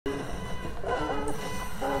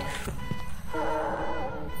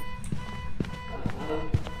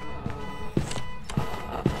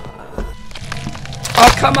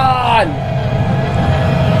Oh, come on!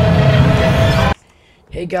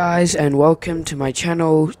 Hey guys, and welcome to my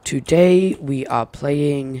channel. Today we are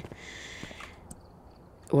playing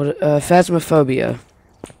Phasmophobia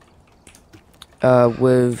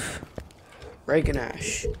with Reagan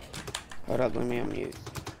Ash. Hold up, let me unmute.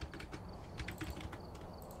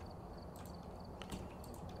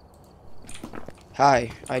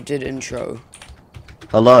 Hi, I did intro.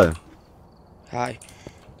 Hello. Hi.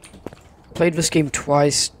 Played this game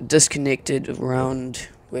twice, disconnected around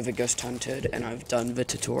with a ghost hunted, and I've done the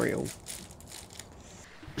tutorial.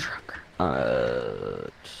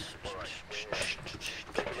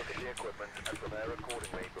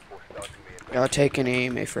 I'll take an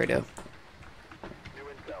EMF radar.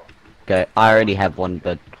 Okay, I already have one,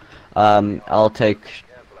 but I'll take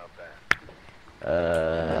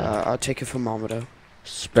I'll take a thermometer.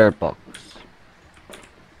 spirit box.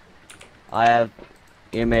 I have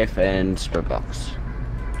EMF and spirit box.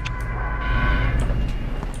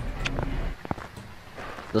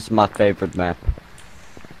 This is my favorite map.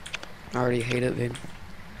 I already hate it then.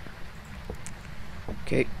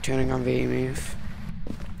 Okay, turning on the EMF.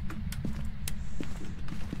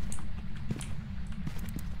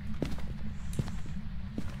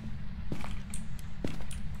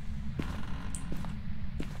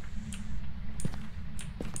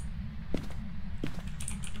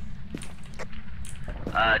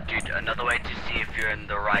 Dude, another way to see if you're in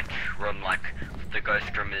the right room, like the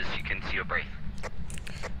ghost room, is you can see your breath.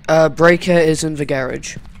 Breaker is in the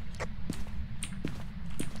garage.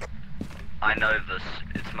 I know this.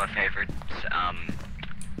 It's my favorite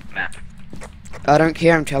map. I don't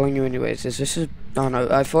care, I'm telling you anyways. This is... Oh no,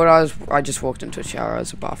 I just walked into a shower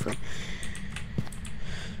as a bathroom.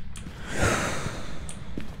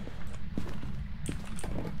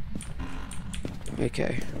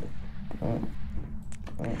 Okay.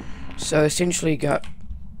 So essentially got...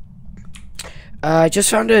 I just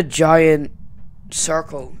found a giant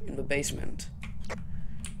circle in the basement.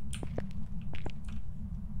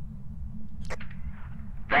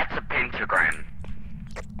 That's a pentagram.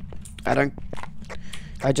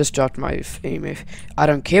 I just dropped my EMF. I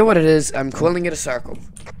don't care what it is, I'm calling it a circle.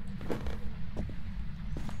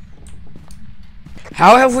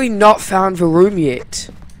 How have we not found the room yet?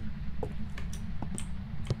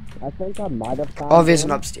 I think I might have found. Oh, there's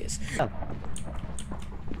an upstairs.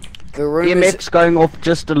 The room EMF's going off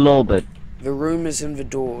just a little bit. The room is in the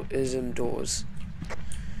door. Is indoors.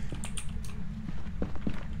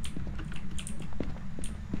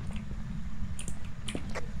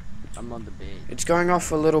 I'm on the bed. It's going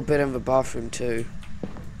off a little bit in the bathroom too.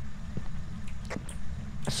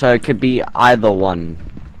 So it could be either one.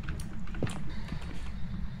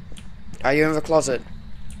 Are you in the closet?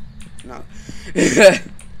 No.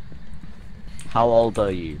 How old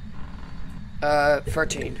are you?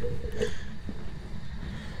 13.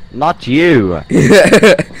 Not you. I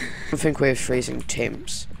don't think we're freezing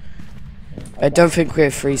temps. I don't think we're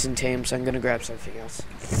freezing temps. I'm gonna grab something else.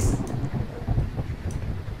 Okay,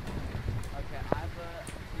 I have a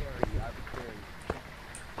theory.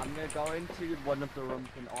 I'm gonna go into one of the rooms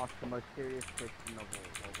and ask the most serious question of all.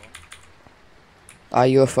 Hold on. Are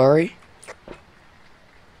you a furry?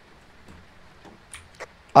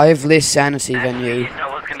 I have less sanity than you. I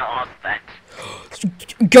was gonna ask that.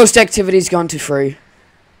 Ghost activity's gone to free.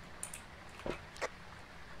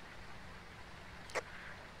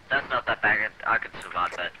 That's not that bad. I could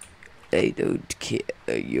survive that. I don't care.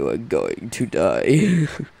 You are going to die.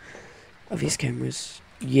 Are these cameras?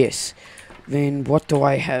 Yes. Then what do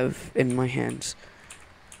I have in my hands?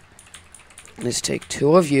 Let's take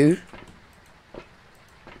 2 of you.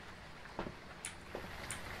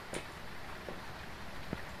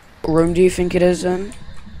 What room do you think it is in?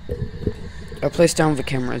 I'll place down the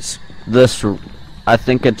cameras. This room. I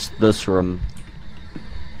think it's this room.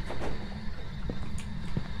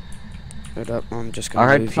 Hold up, I'm just I gonna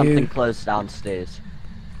heard move something you. close downstairs.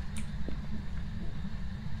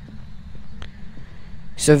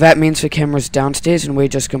 So that means the camera's downstairs and we're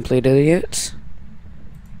just complete idiots?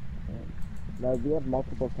 No, we have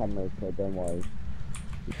multiple cameras, so don't worry.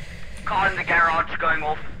 Car in the garage going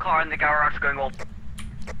off. Car in the garage going off.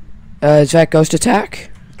 Is that ghost attack?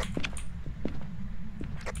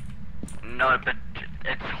 No, but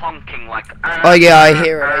it's honking like. Oh yeah, I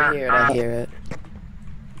hear it, I hear it.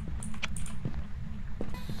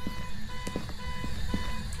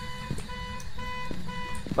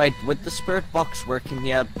 Wait, would the spirit box working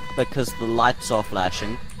here because the lights are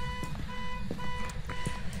flashing?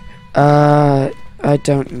 I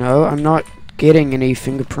don't know. I'm not getting any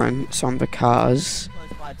fingerprints on the cars.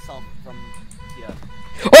 Close by itself from here.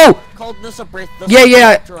 Oh! Coldness of breath.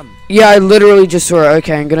 Yeah, I literally just saw it.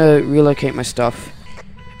 Okay, I'm gonna relocate my stuff.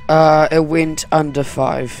 It went under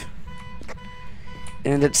 5.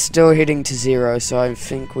 And it's still heading to 0, so I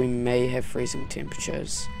think we may have freezing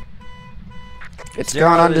temperatures. It's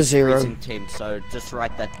gone under 0. Freezing temp, so just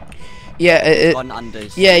write that. Yeah, It's gone under.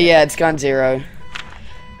 yeah, it's gone 0.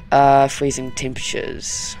 Freezing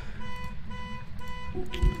temperatures.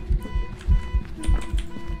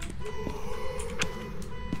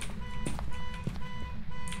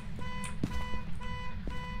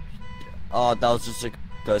 Oh, that was just a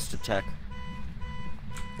ghost attack.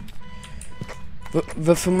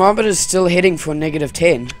 The thermometer's still heading for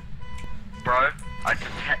 -10. Bro,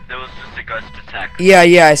 there was just a ghost attack.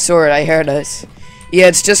 Yeah, I saw it. I heard it. Yeah,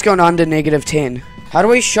 it's just gone under -10. How do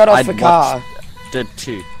we shut off the car? Did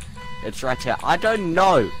too. It's right here. I don't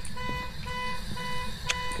know.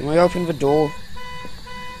 Can we open the door?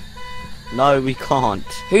 No, we can't.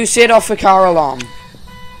 Who set off the car alarm?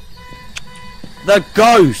 The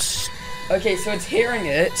ghost. Okay, so it's hearing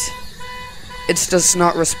it. It's just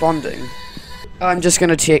not responding. I'm just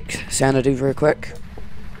gonna check sanity very quick.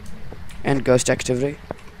 And ghost activity.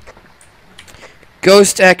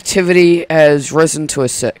 Ghost activity has risen to a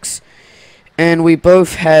 6. And we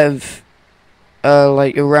both have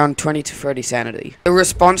like around 20 to 30 sanity. A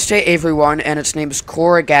response to everyone, and its name is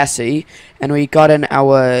Cora Gassi, and we got in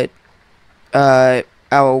our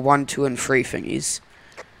 1, 2, and 3 thingies.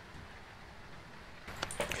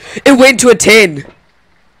 It went to a 10!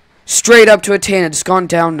 Straight up to a 10, it's gone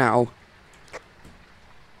down now.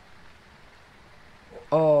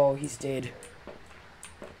 Oh, he's dead.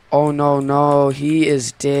 Oh no, he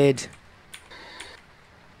is dead.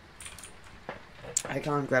 I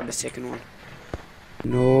can't grab the second one.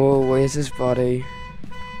 No, where's his body?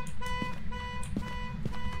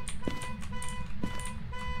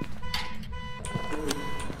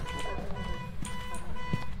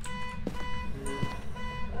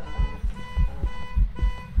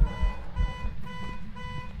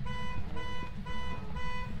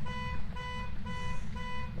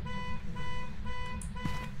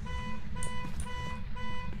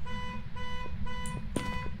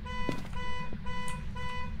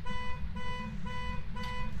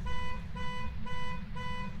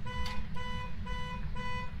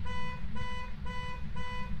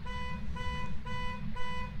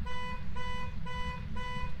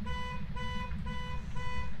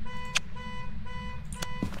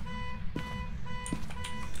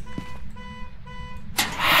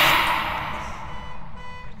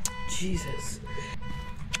 Jesus.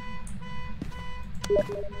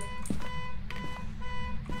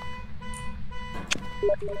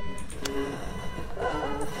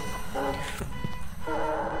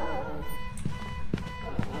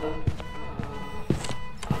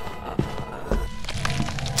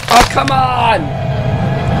 Oh, come on!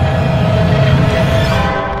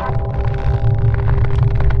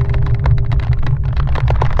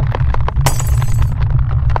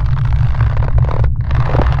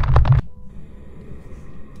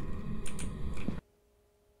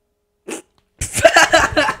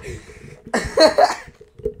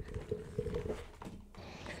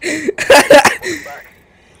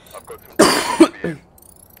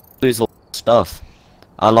 Lose all stuff.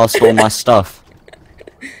 I lost all my stuff.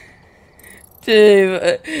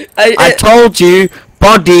 Dude, I told you,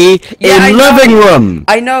 body Yeah, in I living room.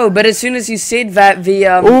 I know, but as soon as you said that,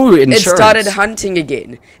 Ooh, it insurance. started hunting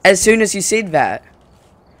again. As soon as you said that,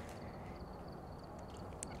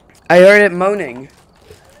 I heard it moaning.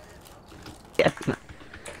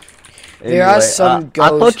 There are some I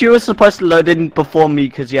ghosts. thought you were supposed to load in before me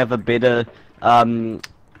because you have a better,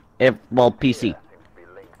 PC.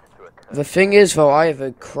 The thing is, though, I have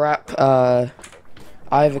a crap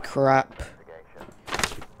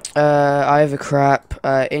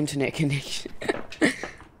internet connection.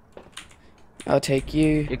 I'll take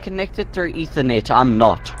you. You're connected through Ethernet. I'm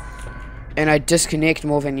not. And I disconnect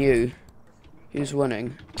more than you. Who's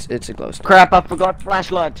winning? It's a glow stick. Crap! I forgot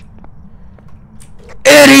flashlight.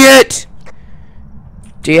 Idiot!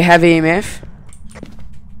 Do you have EMF?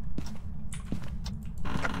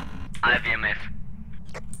 I have EMF.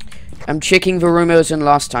 I'm checking the room I was in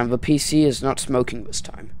last time. The PC is not smoking this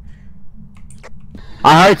time.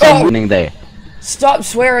 I heard someone there. Stop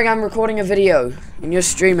swearing, I'm recording a video. And you're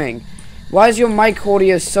streaming. Why is your mic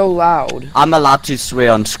audio so loud? I'm allowed to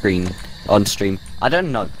swear on stream. I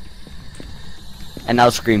don't know. And now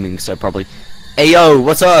screaming, so probably. Hey yo,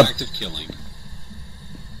 what's up? Killing.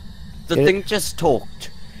 The thing just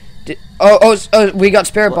talked. Oh, we got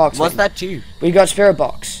spirit box. Was then. that you? We got spirit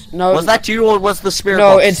box. No. Was that you or was the spirit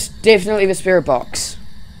No, box? it's definitely the spirit box.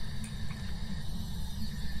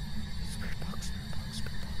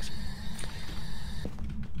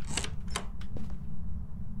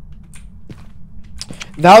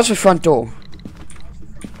 That was the front door.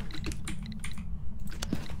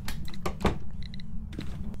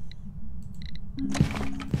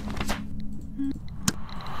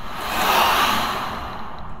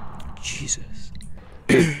 Jesus.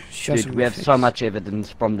 Dude, we have so much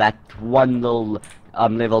evidence from that one little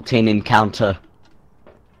level 10 encounter.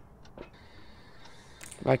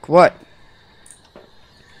 Like what?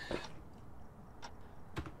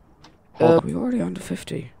 We're already under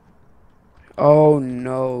 50. Oh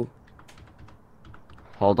no.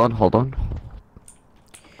 Hold on.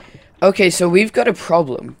 Okay, so we've got a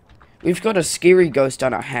problem. We've got a scary ghost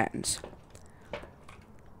on our hands.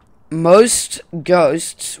 Most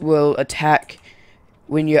ghosts will attack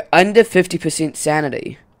when you're under 50%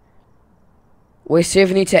 sanity. We're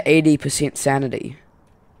 70 to 80% sanity.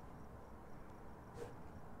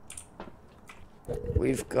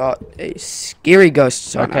 We've got a scary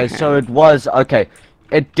ghost on our Okay, hands. so it was, okay.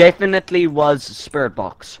 It definitely was spirit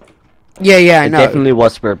box. Yeah, I know. It definitely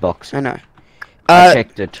was spirit box. I know. I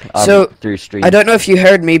checked it so, through stream. I don't know if you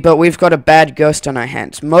heard me, but we've got a bad ghost on our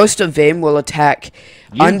hands. Most of them will attack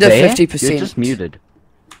under 50%. You're just muted.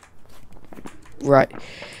 Right.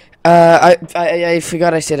 I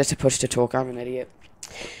forgot I said it's a push to talk. I'm an idiot.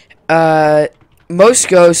 Most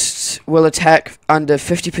ghosts will attack under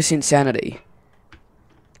 50% sanity.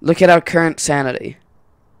 Look at our current sanity.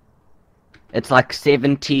 It's like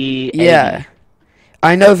 70, 80. Yeah.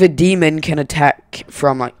 I know the demon can attack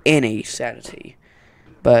from like any sanity,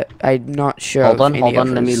 but I'm not sure. Hold on,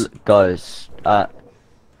 let me go.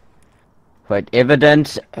 Wait,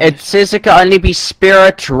 evidence. It says it can only be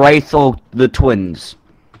Spirit, Wraith, or the twins.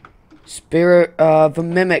 Spirit, the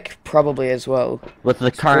mimic probably as well. With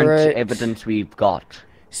the current evidence we've got.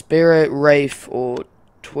 Spirit, Wraith, or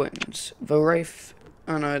twins. The Wraith,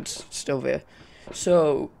 oh no, it's still there.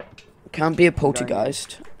 So, can't be a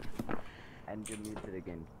poltergeist. And you're muted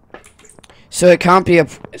again. So it can't be a.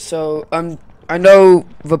 So I know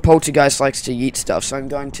the poltergeist likes to yeet stuff, so I'm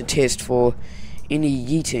going to test for any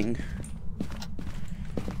yeeting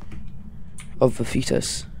of the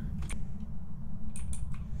fetus.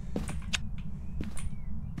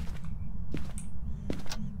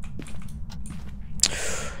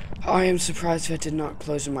 I am surprised that did not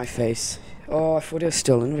close in my face. Oh, I thought it was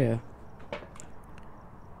still in there.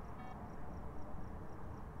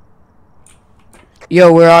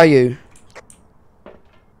 Yo, where are you?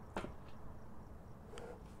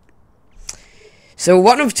 So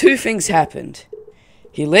one of two things happened.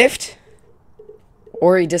 He left,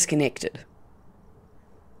 or he disconnected.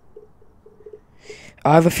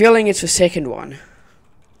 I have a feeling it's the second one.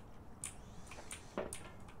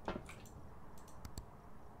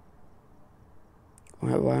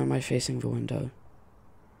 Why am I facing the window?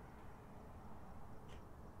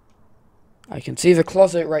 I can see the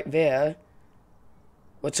closet right there.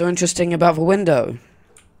 What's so interesting about the window?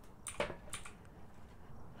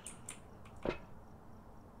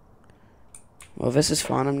 Well, this is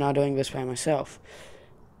fun. I'm now doing this by myself.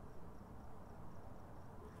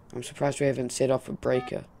 I'm surprised we haven't set off a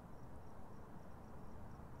breaker.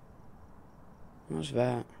 What's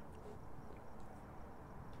that?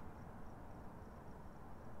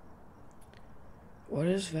 What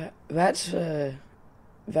is that? That's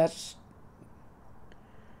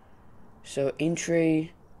so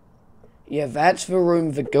entry. Yeah, that's the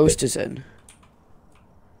room the ghost is in.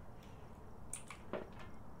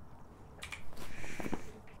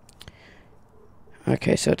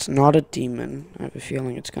 Okay, so it's not a demon. I have a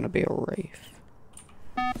feeling it's gonna be a wraith.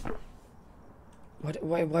 What?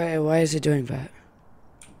 Why is it doing that?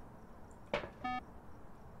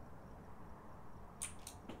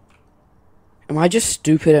 Am I just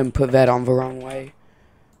stupid and put that on the wrong way?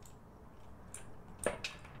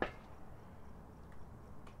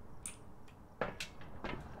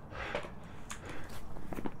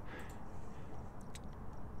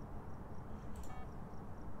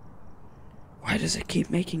 Why does it keep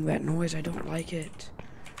making that noise? I don't like it.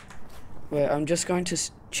 Wait, I'm just going to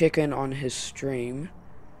check in on his stream.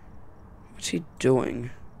 What's he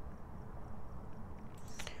doing?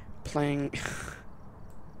 Playing...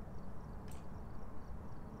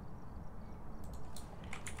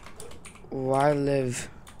 Why live?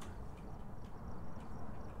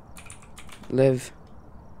 Live.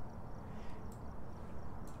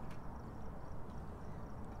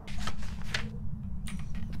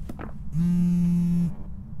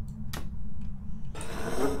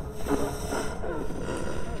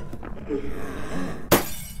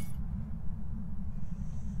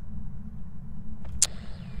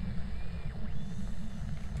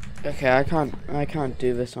 Okay, I can't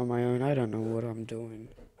do this on my own. I don't know what I'm doing.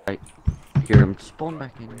 Hear him spawn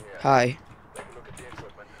back in. Hi.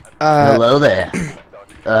 Hello there.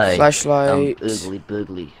 Flashlight. Oogly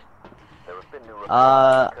boogly.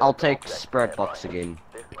 I'll take Spirit Box again.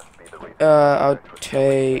 I'll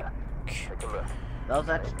take. That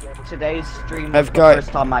was today's stream I've was got- the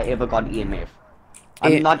first time I ever got EMF.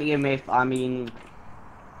 I'm not EMF, I mean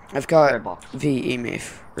I've Spirit got Box. the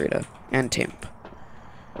EMF reader and temp.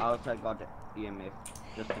 I also got EMF,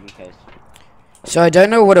 just in case. So I don't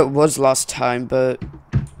know what it was last time, but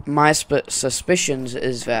my suspicions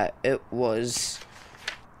is that it was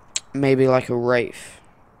maybe like a wraith.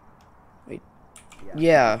 Wait.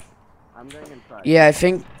 Yeah. I'm going inside. Yeah,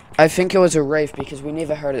 I think it was a wraith because we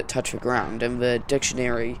never heard it touch the ground, and the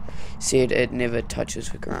dictionary said it never touches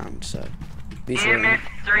the ground. So, visually. EMF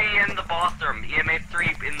 3 in the bathroom. EMF 3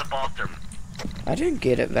 in the bathroom. I didn't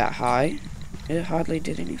get it that high. It hardly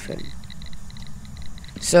did anything.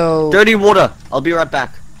 So Dirty water! I'll be right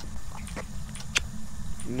back.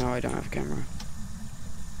 no, I don't have a camera.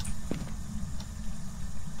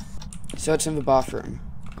 So it's in the bathroom.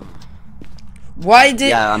 Why did?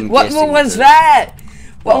 Yeah, I'm what guessing was too. that?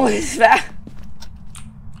 What was that?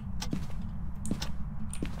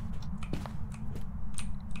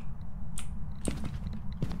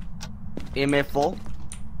 EMF 4.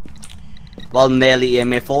 Well, nearly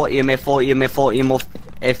EMF 4. EMF 4, EMF 4, EMF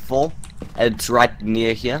F4. It's right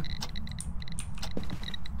near here.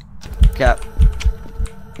 Okay.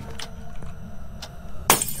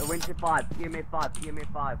 It went to 5. EMF 5.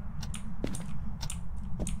 EMF 5.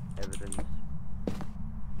 Evidence.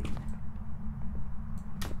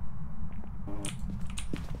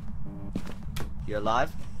 You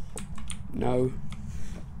alive? No.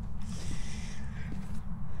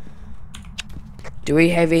 Do we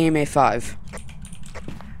have EMA 5?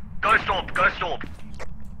 Ghost orb, ghost orb.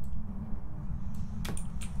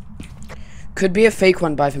 Could be a fake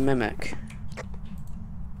one by the mimic.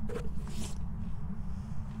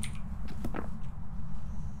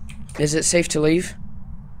 Is it safe to leave?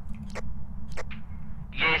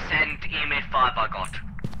 Yes, and EMF 5 I got.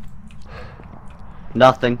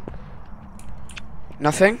 Nothing.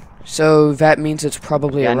 Nothing? So that means it's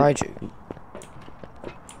probably a Yeah, Raiju.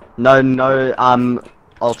 No,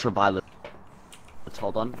 ultraviolet. Let's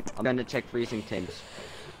hold on. I'm gonna check freezing temps.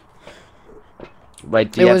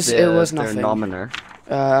 Wait, do you have it was the nothing. thermometer?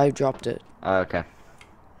 I dropped it. Oh, okay.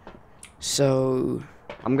 So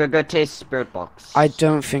I'm gonna go test Spirit Box. I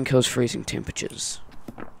don't think it was freezing temperatures.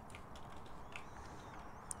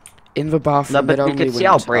 In the No, bathroom, but it we only can see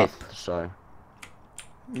our went breath, up. so...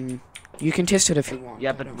 You can test it if you want.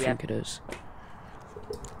 Yeah, I but don't we think have- it is.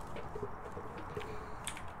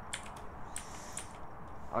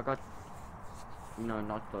 I got... No,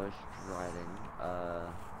 not ghost riding.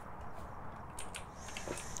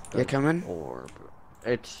 You coming? Orb.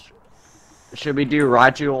 It's... Should we do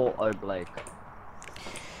Raiju or Oblake?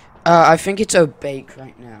 I think it's Obake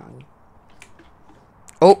right now.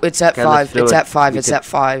 Oh, it's at Okay, let's 5. do It's it. at 5. We It's could- at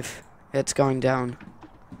 5. It's going down.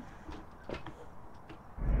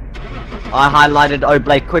 I highlighted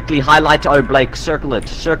Oblake. Quickly highlight Oblake. Circle it.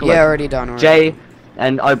 Circle Yeah, it. already done. Already. J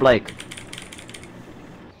and Oblake.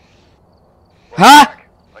 Huh?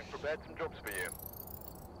 I've prepared some jobs for you.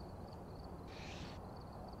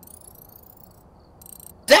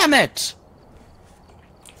 Damn it!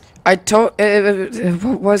 I told.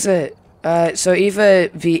 What was it? So either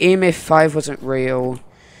the EMF 5 wasn't real.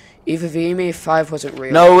 Either the EMF 5 wasn't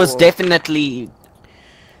real. No, it was or- definitely...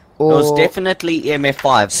 It was or definitely EMF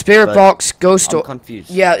 5. Spirit but Box, Ghost I'm or.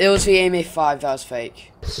 confused. Yeah, it was the EMF 5 that was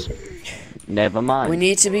fake. Never mind. We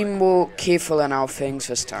need to be more careful in our things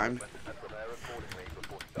this time.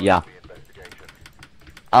 Yeah.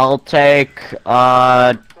 I'll take,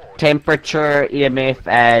 temperature, EMF,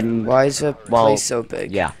 and... Why is the Well, place so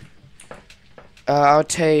big? Yeah. I'll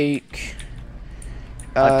take.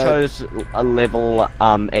 I chose a level,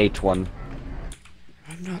 8 one.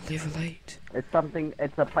 I'm not level 8.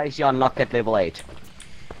 It's a place you unlock at level 8.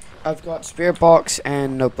 I've got Spirit Box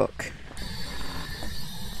and Notebook.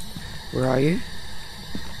 Where are you?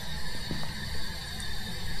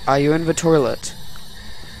 Are you in the toilet?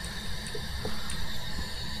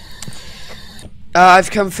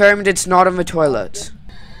 I've confirmed it's not in the toilet.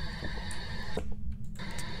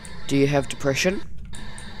 Do you have depression?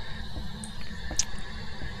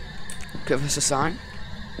 Give us a sign.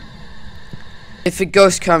 If a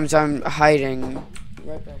ghost comes, I'm hiding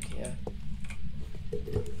right back here.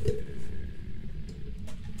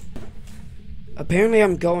 Apparently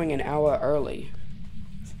I'm going an hour early.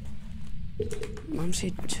 Mom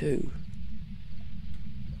said 2.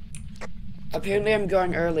 Apparently I'm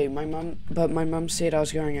going early. But my mum said I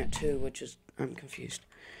was going at 2, which is, I'm confused.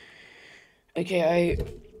 Okay,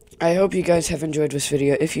 I hope you guys have enjoyed this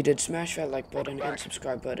video. If you did, smash that like button and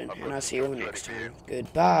subscribe button, and I'll see you all next time.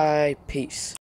 Goodbye. Peace.